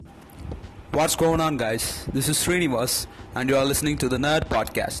What's going on, guys? This is Srinivas, and you are listening to the Nerd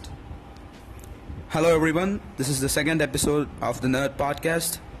Podcast. Hello, everyone. This is the second episode of the Nerd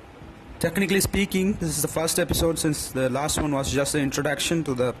Podcast. Technically speaking, this is the first episode since the last one was just an introduction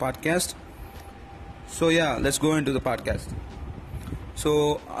to the podcast. So, yeah, let's go into the podcast.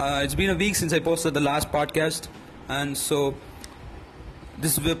 So, it's been a week since I posted the last podcast, and so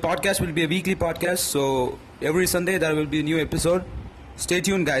this podcast will be a weekly podcast. So, every Sunday there will be a new episode. Stay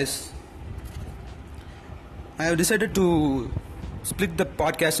tuned, guys. I have decided to split the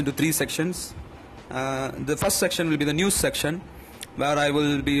podcast into three sections. The first section will be the news section, where I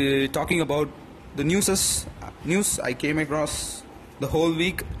will be talking about the news I came across the whole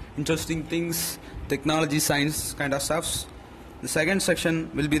week, interesting things, technology, science kind of stuffs. The second section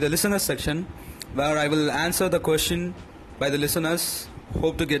will be the listeners section, where I will answer the question by the listeners.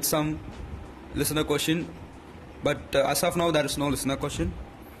 Hope to get some listener question, but as of now there is no listener question.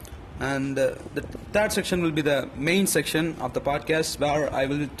 And the third section will be the main section of the podcast, where I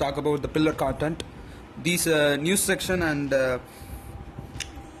will talk about the pillar content. These news section and the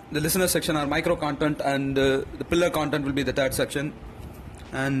listener section are micro content, and the pillar content will be the third section.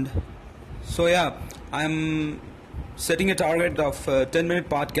 And so yeah, I'm setting a target of 10-minute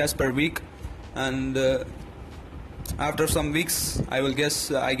podcast per week, and after some weeks I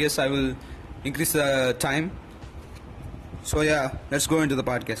guess I will increase the time. So yeah, let's go into the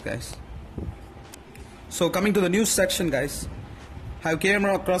podcast, guys. So coming to the news section, guys, I came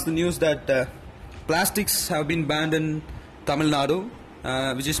across the news that plastics have been banned in Tamil Nadu,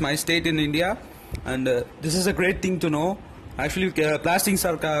 which is my state in India, and this is a great thing to know. Actually, plastics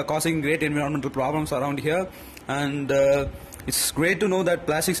are causing great environmental problems around here, and it's great to know that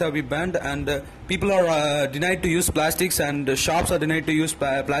plastics have been banned, and people are denied to use plastics, and shops are denied to use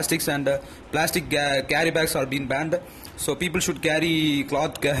plastics, and plastic carry bags are being banned. So people should carry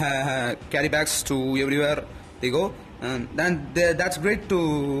cloth carry bags to everywhere they go, and that's great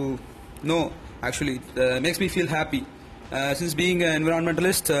to know. Actually, it makes me feel happy. Since being an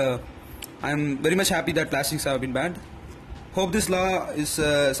environmentalist, I'm very much happy that plastics have been banned. Hope this law is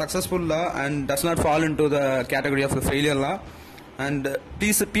a successful law and does not fall into the category of a failure law. And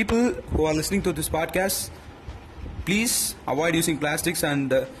please, people who are listening to this podcast, please avoid using plastics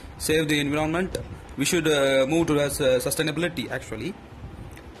and save the environment. We should move towards sustainability, actually.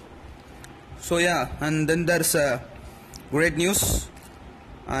 So yeah, and then there's great news,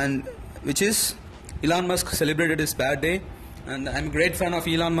 and which is Elon Musk celebrated his birthday, and I'm a great fan of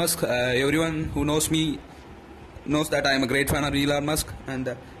Elon Musk. Everyone who knows me knows that I am a great fan of Elon Musk,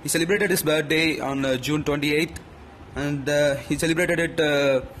 and he celebrated his birthday on June 28th, and he celebrated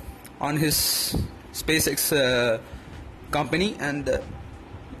it on his SpaceX company, and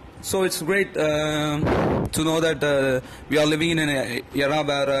so it's great to know that we are living in an era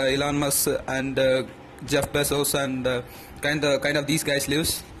where Elon Musk and Jeff Bezos and kind of these guys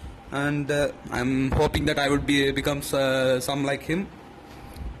lives, and I'm hoping that I would become some like him.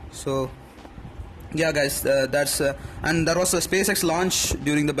 So yeah, guys, that's and there was a SpaceX launch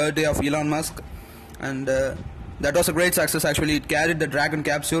during the birthday of Elon Musk, and that was a great success. Actually, it carried the Dragon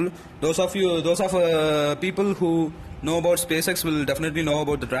capsule. Those of people who know about SpaceX will definitely know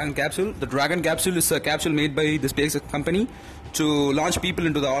about the Dragon capsule. The Dragon capsule is a capsule made by the SpaceX company to launch people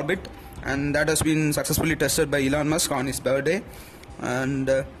into the orbit, and that has been successfully tested by Elon Musk on his birthday.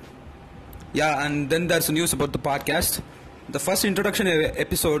 And yeah, and then there's news about the podcast. The first introduction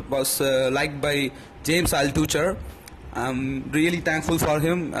episode was liked by James Altucher. I'm really thankful for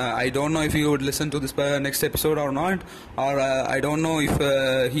him. I don't know if he would listen to this next episode or not, or I don't know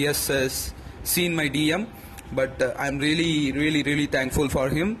if he has seen my DM, but I'm really thankful for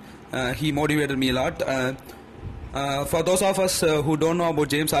him. He motivated me a lot. For those of us who don't know about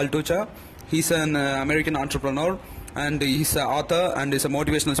James Altucher, he's an American entrepreneur, and he's an author, and he's a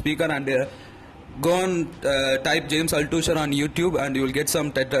motivational speaker, and go and type James Altucher on YouTube, and you will get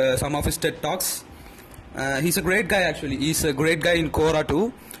some of his TED Talks. He's a great guy, actually. He's a great guy in Quora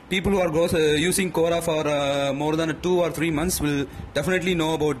too. People who are using Quora for more than 2 or 3 months will definitely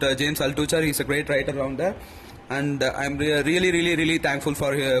know about James Altucher. He's a great writer around there, and I'm really thankful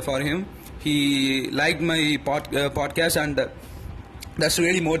for him. He liked my podcast, and that's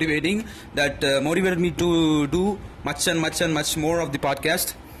really motivating. That motivated me to do much more of the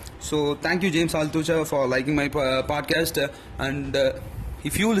podcast. So thank you, James Altucher, for liking my podcast. And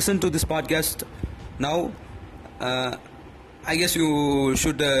if you listen to this podcast now, I guess you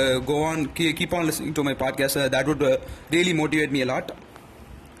should go on, keep on listening to my podcast. That would really motivate me a lot.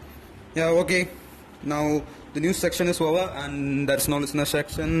 Yeah, okay. Now the news section is over, and there's no listener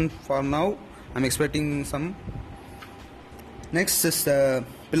section for now. I'm expecting some. Next is the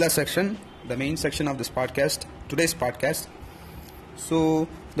pillar section. the main section of this podcast, today's podcast. So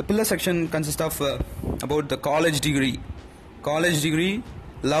the pillar section consists of about the college degree. College degree,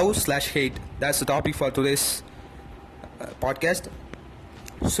 love/hate. That's the topic for today's podcast.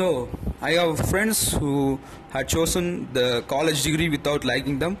 So I have friends who had chosen the college degree without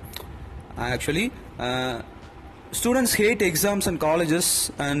liking them. Actually, students hate exams and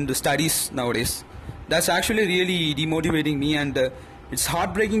colleges and studies nowadays. That's actually really demotivating me, and it's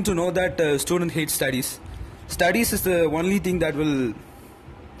heartbreaking to know that student hates studies. Studies is the only thing that will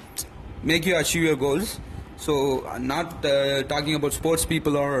make you achieve your goals. So I'm not talking about sports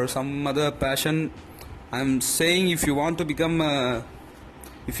people or some other passion. I'm saying if you want to become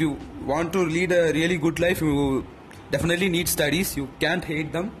if you want to lead a really good life, you definitely need studies. You can't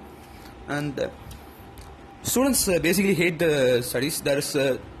hate them. And students basically hate the studies. There is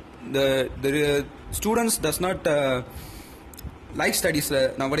the students does not like studies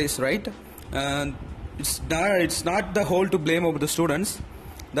nowadays, right? It's not the whole to blame over the students.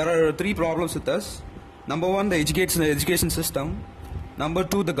 There are three problems with us. Number one, the education system. Number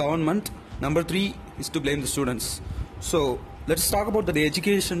two, the government. Number three is to blame the students. So let's talk about the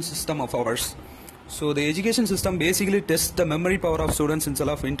education system of ours. So the education system basically tests the memory power of students instead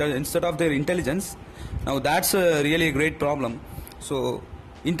of their intelligence. Now that's really a great problem. So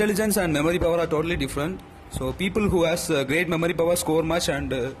intelligence and memory power are totally different. So people who has great memory power score much,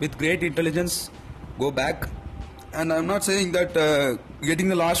 and with great intelligence go back. And I'm not saying that getting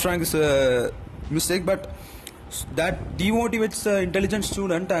the last rank is a mistake, but that demotivates the intelligent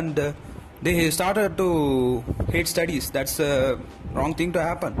student, and they started to hate studies. That's a wrong thing to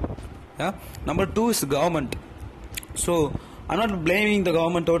happen. Yeah. Number two is the government. So I'm not blaming the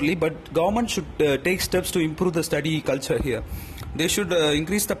government totally, but government should take steps to improve the study culture here. They should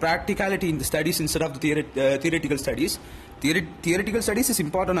increase the practicality in the studies instead of the theoretical studies. Theoretical studies is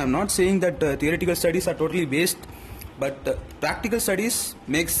important. I'm not saying that theoretical studies are totally waste, but practical studies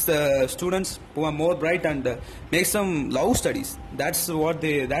makes students who are more bright, and makes them love studies. That's what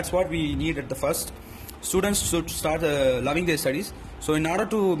we need at the first. Students should start loving their studies. So in order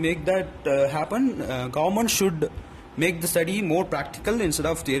to make that happen, government should make the study more practical instead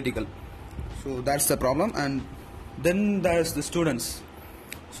of theoretical. So that's the problem. And then there's the students.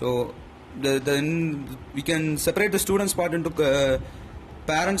 So then we can separate the students part into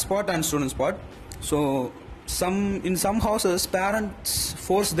parents part and students part. So in some houses, parents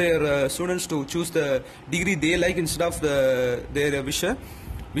force their students to choose the degree they like instead of their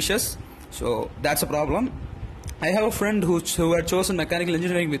wishes. So that's a problem. I have a friend who had chosen mechanical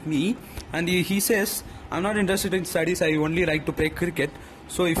engineering with me, and he says, I'm not interested in studies, I only like to play cricket.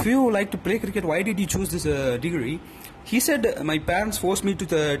 So if you like to play cricket, why did you choose this degree? He said, my parents forced me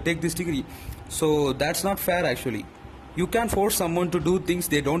to take this degree. So that's not fair actually. You can't force someone to do things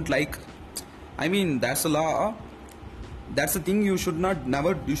they don't like. I mean, that's a law. That's the thing you should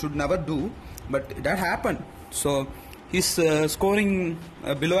never do. But that happened. So he's scoring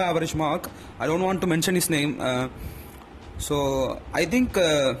below average mark. I don't want to mention his name. So I think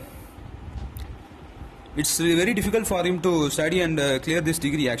it's very difficult for him to study and clear this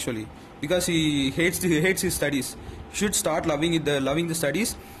degree actually, because he hates his studies. He should start loving the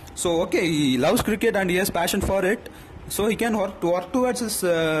studies. So okay, he loves cricket and he has passion for it. So he can work towards his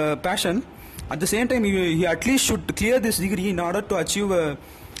passion. At the same time, he at least should clear this degree in order to achieve a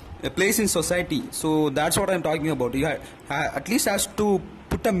place in society. So that's what I'm talking about. He at least has to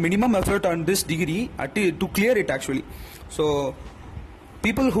put a minimum effort on this degree to clear it actually. So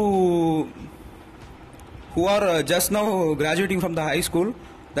people who are just now graduating from the high school,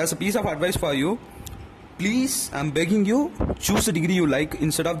 there's a piece of advice for you. Please, I'm begging you, choose the degree you like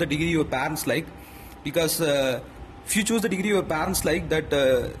instead of the degree your parents like, because if you choose the degree your parents like,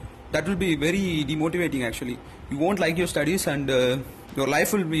 that will be very demotivating actually. You won't like your studies, and your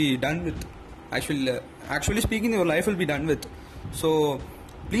life will be done with. Actually speaking, your life will be done with. So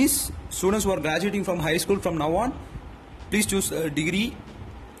please, students who are graduating from high school from now on, please choose a degree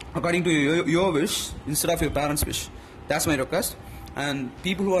according to your wish instead of your parents' wish. That's my request. And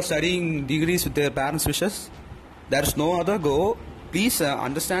people who are studying degrees with their parents' wishes, there's no other go. Please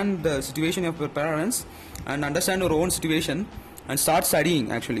understand the situation of your parents and understand your own situation and start studying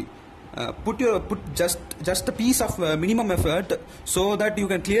actually. Put just a piece of minimum effort so that you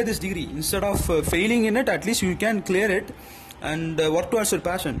can clear this degree. Instead of failing in it, at least you can clear it and work towards your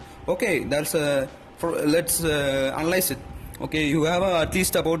passion. Okay, let's analyze it. Okay, you have at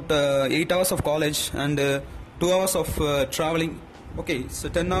least about 8 hours of college and 2 hours of traveling. Okay, so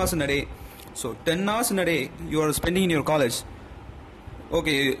 10 hours in a day. So 10 hours in a day you are spending in your college.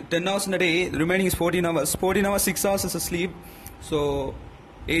 Okay, 10 hours in a day, remaining is 14 hours. 14 hours, 6 hours is a sleep. So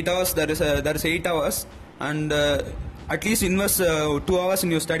 8 hours, that is 8 hours, and at least invest 2 hours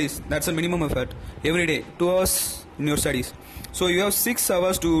in your studies. That's a minimum effort every day. 2 hours in your studies. So you have 6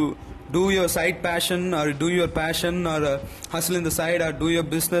 hours to do your side passion, or do your passion, or hustle in the side, or do your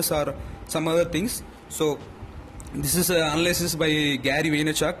business, or some other things. So this is analysis by Gary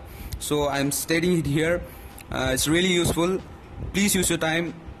Vaynerchuk. So I'm stating it here. It's really useful. Please use your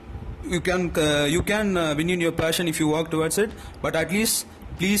time. You can win in your passion if you work towards it. But at least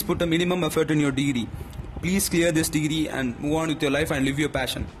please put a minimum effort in your degree. Please clear this degree and move on with your life and live your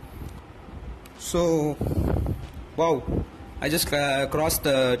passion. So, wow, I just crossed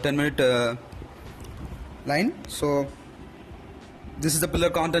the 10-minute line. So this is the pillar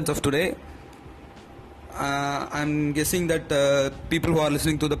contents of today. I'm guessing that people who are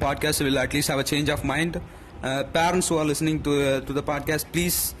listening to the podcast will at least have a change of mind. Parents who are listening to the podcast,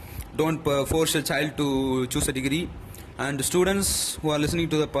 please don't force your child to choose a degree. And students who are listening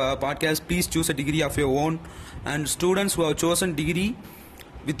to the podcast, please choose a degree of your own. And students who have chosen degree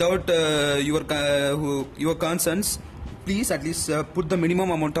without your concerns, please at least put the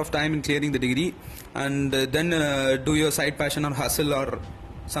minimum amount of time in clearing the degree, and then do your side passion or hustle or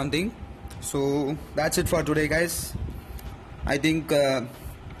something. So that's it for today, guys. I think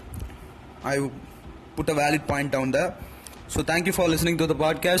I put a valid point down there. So thank you for listening to the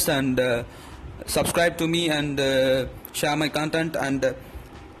podcast, and subscribe to me, and share my content. And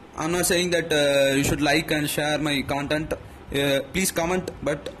I'm not saying that you should like and share my content. Please comment,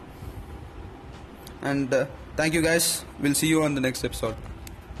 and thank you, guys. We'll see you on the next episode.